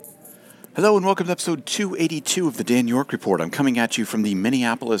Hello and welcome to episode 282 of the Dan York Report. I'm coming at you from the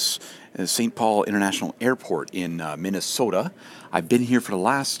Minneapolis St. Paul International Airport in Minnesota. I've been here for the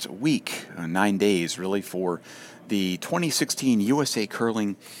last week, 9 days really, for the 2016 USA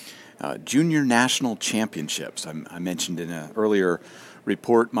Curling Junior National Championships. I mentioned in an earlier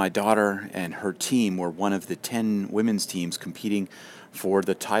report my daughter and her team were one of the 10 women's teams competing for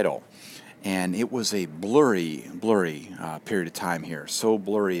the title. And it was a blurry period of time here. So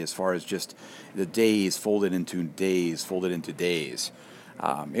blurry as far as just the days folded into days.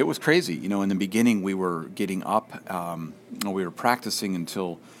 It was crazy. You know, in the beginning we were getting up. We were practicing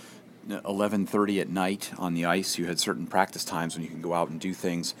until 11:30 at night on the ice. You had certain practice times when you can go out and do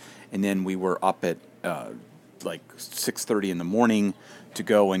things. And then we were up at like 6:30 in the morning to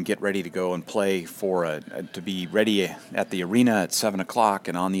go and get ready to go and play to be ready at the arena at 7 o'clock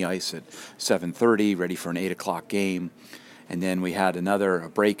and on the ice at 7:30, ready for an 8 o'clock game. And then we had a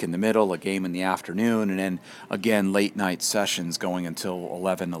break in the middle, a game in the afternoon, and then again late night sessions going until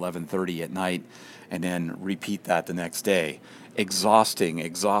 11:30 at night, and then repeat that the next day.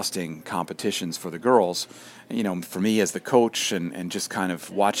 Exhausting competitions for the girls. You know, for me as the coach and just kind of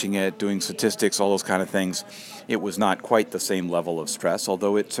watching it, doing statistics, all those kind of things, it was not quite the same level of stress,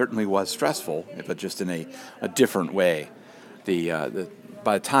 although it certainly was stressful, but just in a different way.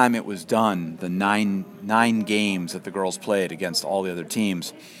 By the time it was done, the nine games that the girls played against all the other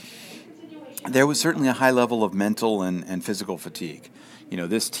teams, there was certainly a high level of mental and physical fatigue. You know,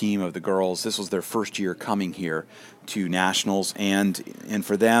 this team of the girls, this was their first year coming here to nationals, and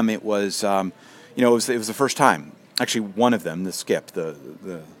for them it was, it was the first time. Actually, one of them, the skip, the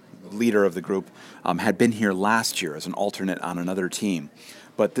leader of the group, had been here last year as an alternate on another team,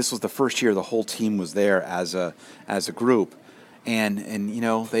 but this was the first year the whole team was there as a group. And you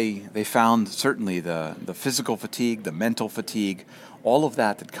know, they found certainly the physical fatigue, the mental fatigue, all of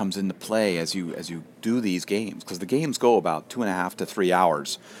that comes into play as you do these games, because the games go about 2.5 to 3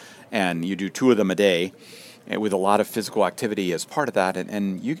 hours, and you do 2 of them a day, with a lot of physical activity as part of that,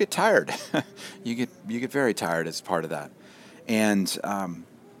 and you get tired. you get very tired as part of that, and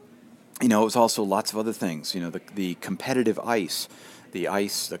it was also lots of other things. You know, the competitive ice,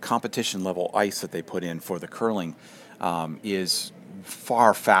 the competition level ice that they put in for the curling is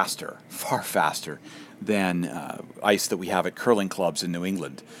far faster than ice that we have at curling clubs in New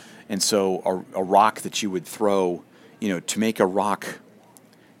England. And so a rock that you would throw, to make a rock,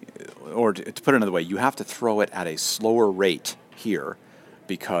 or to put it another way, you have to throw it at a slower rate here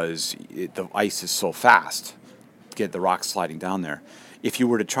because the ice is so fast to get the rock sliding down there. If you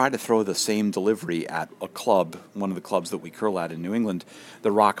were to try to throw the same delivery at a club, one of the clubs that we curl at in New England,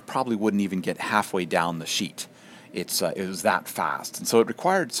 the rock probably wouldn't even get halfway down the sheet. It was that fast, and so it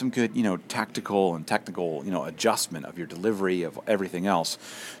required some good, tactical and technical, adjustment of your delivery of everything else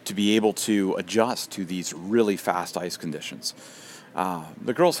to be able to adjust to these really fast ice conditions.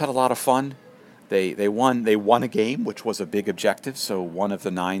 The girls had a lot of fun. They won a game, which was a big objective. So one of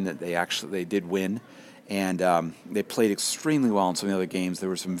the 9 that they did win, and they played extremely well in some of the other games. There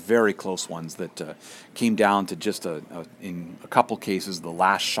were some very close ones that came down to just in a couple cases, the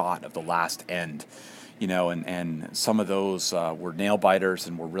last shot of the last end. And some of those were nail biters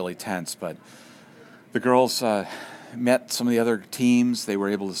and were really tense. But the girls met some of the other teams. They were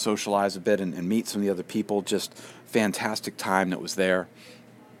able to socialize a bit and meet some of the other people. Just fantastic time that was there.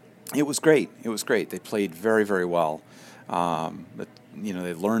 It was great. They played very, very well.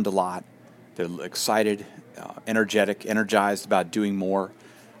 They learned a lot. They're excited, energetic, energized about doing more.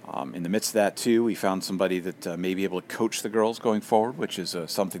 In the midst of that, too, we found somebody that may be able to coach the girls going forward, which is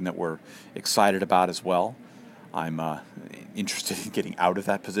something that we're excited about as well. I'm interested in getting out of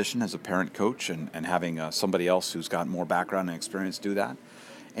that position as a parent coach and having somebody else who's got more background and experience do that.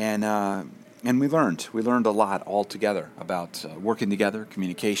 And we learned a lot all together about working together,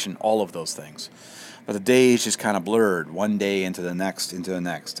 communication, all of those things. But the days just kind of blurred, one day into the next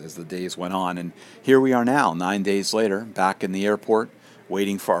as the days went on. And here we are now, 9 days later, back in the airport,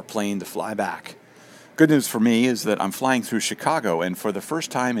 waiting for our plane to fly back. Good news for me is that I'm flying through Chicago, and for the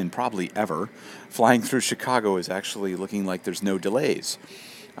first time in probably ever, flying through Chicago is actually looking like there's no delays.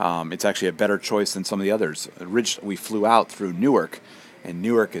 It's actually a better choice than some of the others. Originally, we flew out through Newark, and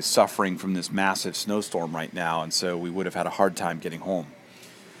Newark is suffering from this massive snowstorm right now, and so we would have had a hard time getting home.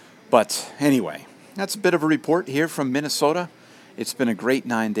 But anyway, that's a bit of a report here from Minnesota. It's been a great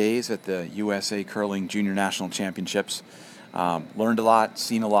 9 days at the USA Curling Junior National Championships. Learned a lot,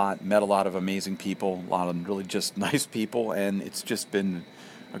 seen a lot, met a lot of amazing people, a lot of really just nice people, and it's just been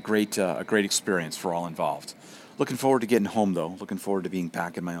a great experience for all involved. Looking forward to getting home, though. Looking forward to being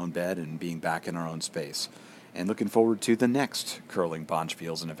back in my own bed and being back in our own space. and looking forward to the next curling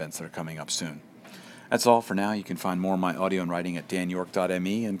bonspiels and events that are coming up soon. That's all for now. You can find more of my audio and writing at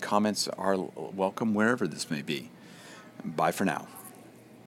danyork.me, and comments are welcome wherever this may be. Bye for now.